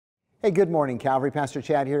Hey, good morning, Calvary. Pastor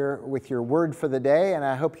Chad here with your word for the day, and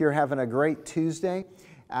I hope you're having a great Tuesday.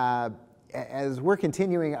 As we're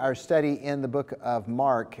continuing our study in the book of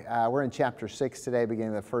Mark, we're in chapter 6 today,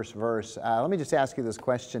 beginning the first verse. Let me just ask you this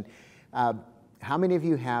question. How many of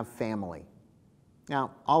you have family? Now,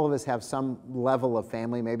 all of us have some level of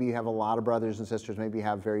family. Maybe you have a lot of brothers and sisters. Maybe you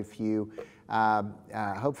have very few.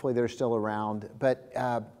 Hopefully they're still around. But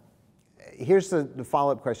here's the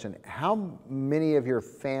follow-up question. How many of your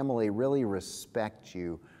family really respect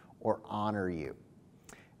you or honor you?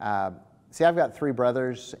 See, I've got three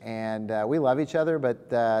brothers, and we love each other, but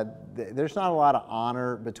there's not a lot of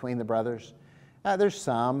honor between the brothers. There's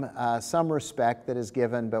some respect that is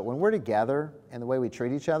given, but when we're together and the way we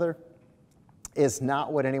treat each other is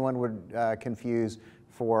not what anyone would confuse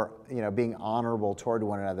for being honorable toward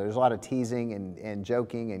one another. There's a lot of teasing and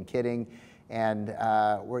joking and kidding. And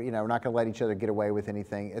we're not going to let each other get away with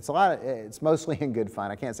anything. It's mostly in good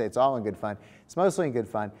fun. I can't say it's all in good fun. It's mostly in good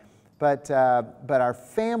fun. But our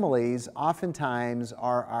families oftentimes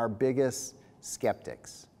are our biggest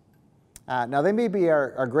skeptics. Now, they may be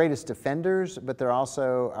our greatest defenders, but they're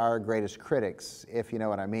also our greatest critics, if you know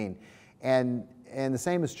what I mean. And the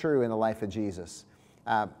same is true in the life of Jesus.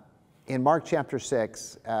 In Mark chapter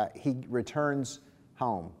 6, he returns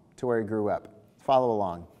home to where he grew up. Follow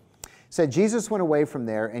along. Said, Jesus went away from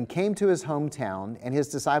there and came to his hometown, and his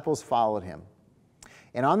disciples followed him.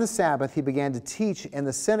 And on the Sabbath he began to teach in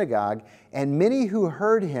the synagogue, and many who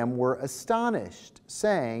heard him were astonished,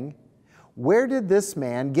 saying, "Where did this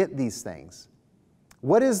man get these things?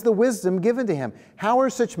 What is the wisdom given to him? How are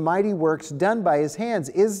such mighty works done by his hands?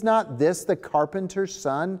 Is not this the carpenter's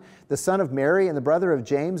son, the son of Mary, and the brother of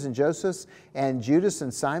James and Joseph and Judas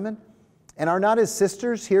and Simon? And are not his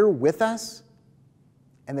sisters here with us?"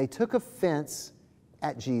 And they took offense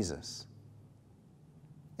at Jesus.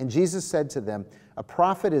 And Jesus said to them, "A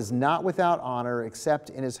prophet is not without honor except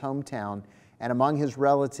in his hometown and among his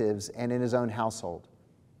relatives and in his own household."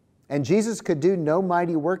 And Jesus could do no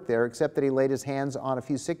mighty work there except that he laid his hands on a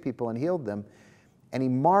few sick people and healed them. And he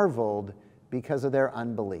marveled because of their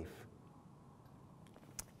unbelief.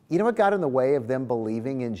 You know what got in the way of them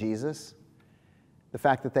believing in Jesus? The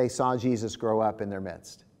fact that they saw Jesus grow up in their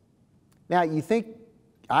midst. Now,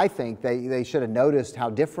 I think they should have noticed how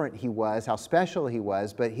different he was, how special he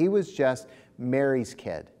was, but he was just Mary's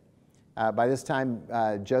kid. By this time,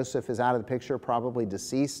 Joseph is out of the picture, probably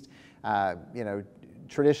deceased.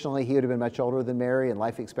 Traditionally, he would have been much older than Mary, and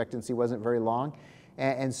life expectancy wasn't very long.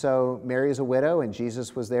 And so Mary is a widow, and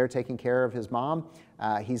Jesus was there taking care of his mom.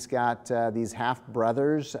 He's got these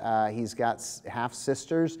half-brothers. He's got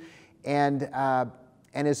half-sisters. And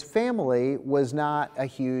his family was not a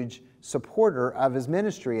huge supporter of his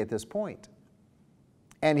ministry at this point.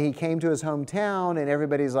 And he came to his hometown, and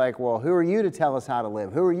everybody's like, "Well, who are you to tell us how to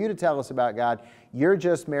live? Who are you to tell us about God? You're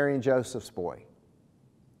just Mary and Joseph's boy."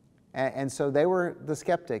 And so they were the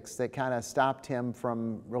skeptics that kind of stopped him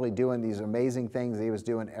from really doing these amazing things that he was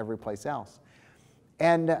doing every place else.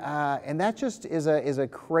 And that just is a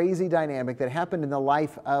crazy dynamic that happened in the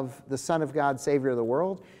life of the Son of God, Savior of the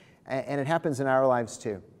world, and it happens in our lives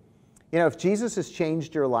too. If Jesus has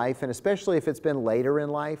changed your life, and especially if it's been later in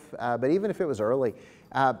life, but even if it was early,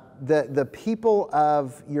 the people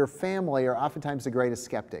of your family are oftentimes the greatest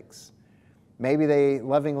skeptics. Maybe they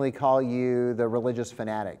lovingly call you the religious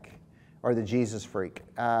fanatic or the Jesus freak.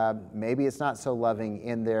 Maybe it's not so loving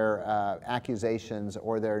in their accusations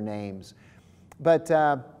or their names. But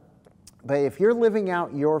if you're living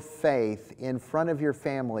out your faith in front of your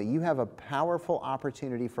family, you have a powerful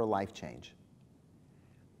opportunity for life change.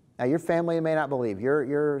 Now, your family may not believe,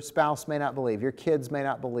 your spouse may not believe, your kids may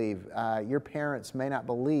not believe, your parents may not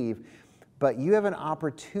believe, but you have an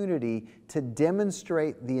opportunity to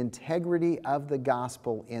demonstrate the integrity of the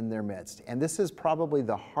gospel in their midst. And this is probably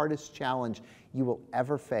the hardest challenge you will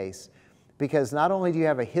ever face, because not only do you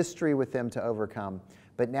have a history with them to overcome,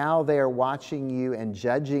 but now they are watching you and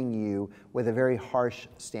judging you with a very harsh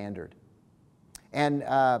standard.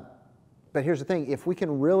 But here's the thing, if we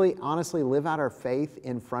can really honestly live out our faith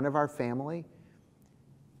in front of our family,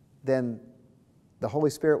 then the Holy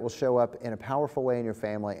Spirit will show up in a powerful way in your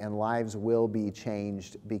family, and lives will be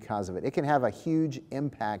changed because of it. It can have a huge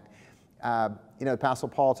impact. The Apostle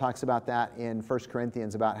Paul talks about that in 1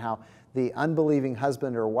 Corinthians, about how the unbelieving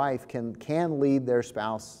husband or wife can lead their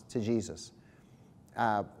spouse to Jesus.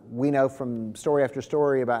 We know from story after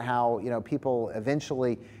story about how people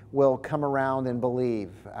eventually will come around and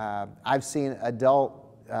believe. I've seen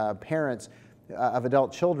adult parents of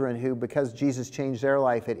adult children who, because Jesus changed their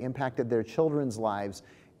life, it impacted their children's lives.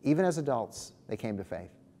 Even as adults, they came to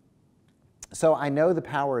faith. So I know the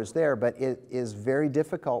power is there, but it is very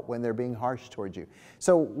difficult when they're being harsh towards you.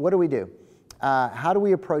 So what do? How do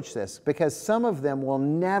we approach this? Because some of them will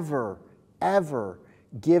never, ever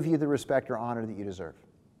give you the respect or honor that you deserve.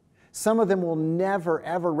 Some of them will never,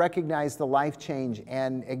 ever recognize the life change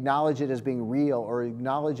and acknowledge it as being real or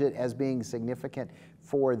acknowledge it as being significant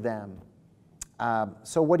for them.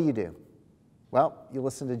 So what do? Well, you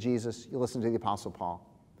listen to Jesus, you listen to the Apostle Paul.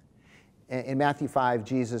 In Matthew 5,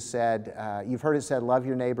 Jesus said, you've heard it said, love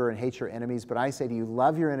your neighbor and hate your enemies, but I say to you,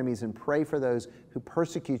 love your enemies and pray for those who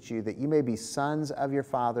persecute you, that you may be sons of your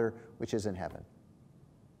Father which is in heaven.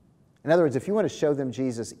 In other words, if you want to show them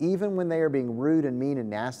Jesus, even when they are being rude and mean and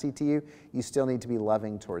nasty to you, you still need to be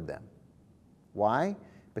loving toward them. Why?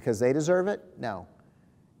 Because they deserve it? No.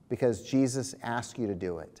 Because Jesus asked you to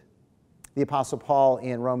do it. The Apostle Paul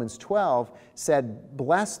in Romans 12 said,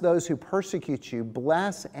 bless those who persecute you,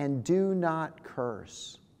 bless and do not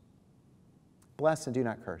curse. Bless and do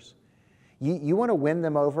not curse. You want to win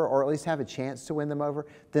them over, or at least have a chance to win them over,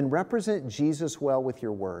 then represent Jesus well with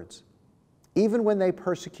your words. Even when they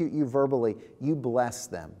persecute you verbally, you bless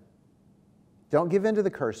them. Don't give in to the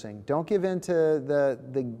cursing. Don't give in to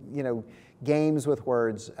the games with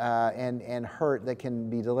words and hurt that can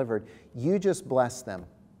be delivered. You just bless them.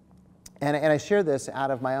 And I share this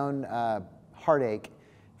out of my own heartache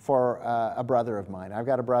for a brother of mine. I've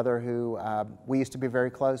got a brother who we used to be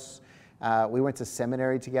very close. We went to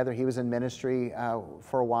seminary together. He was in ministry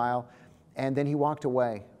for a while, and then he walked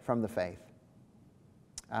away from the faith.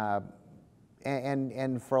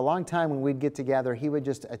 And for a long time when we'd get together, he would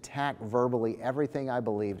just attack verbally everything I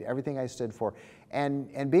believed, everything I stood for.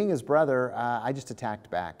 And being his brother, I just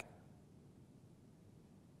attacked back.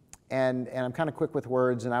 And I'm kind of quick with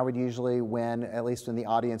words, and I would usually win, at least in the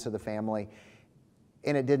audience of the family,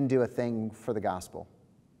 and it didn't do a thing for the gospel.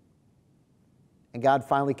 And God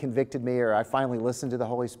finally convicted me, or I finally listened to the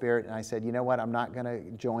Holy Spirit, and I said, you know what, I'm not going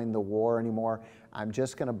to join the war anymore. I'm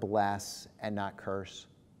just going to bless and not curse.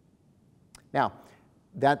 Now,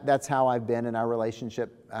 that's how I've been in our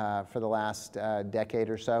relationship for the last decade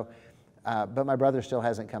or so. But my brother still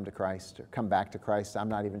hasn't come to Christ, or come back to Christ. I'm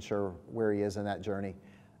not even sure where he is in that journey.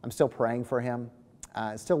 I'm still praying for him,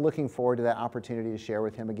 still looking forward to that opportunity to share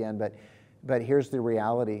with him again. But here's the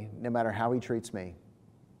reality: no matter how he treats me,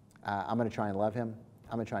 I'm going to try and love him.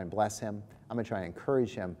 I'm going to try and bless him. I'm going to try and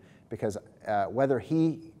encourage him, because whether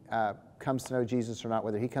he comes to know Jesus or not,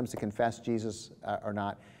 whether he comes to confess Jesus or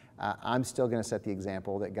not, I'm still going to set the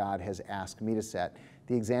example that God has asked me to set,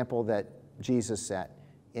 the example that Jesus set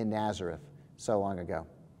in Nazareth so long ago.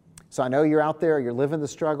 So I know you're out there, you're living the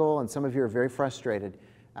struggle, and some of you are very frustrated.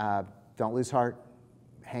 Don't lose heart.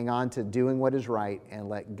 Hang on to doing what is right, and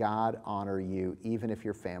let God honor you, even if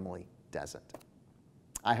your family doesn't.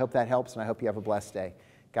 I hope that helps, and I hope you have a blessed day.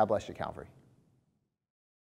 God bless you, Calvary.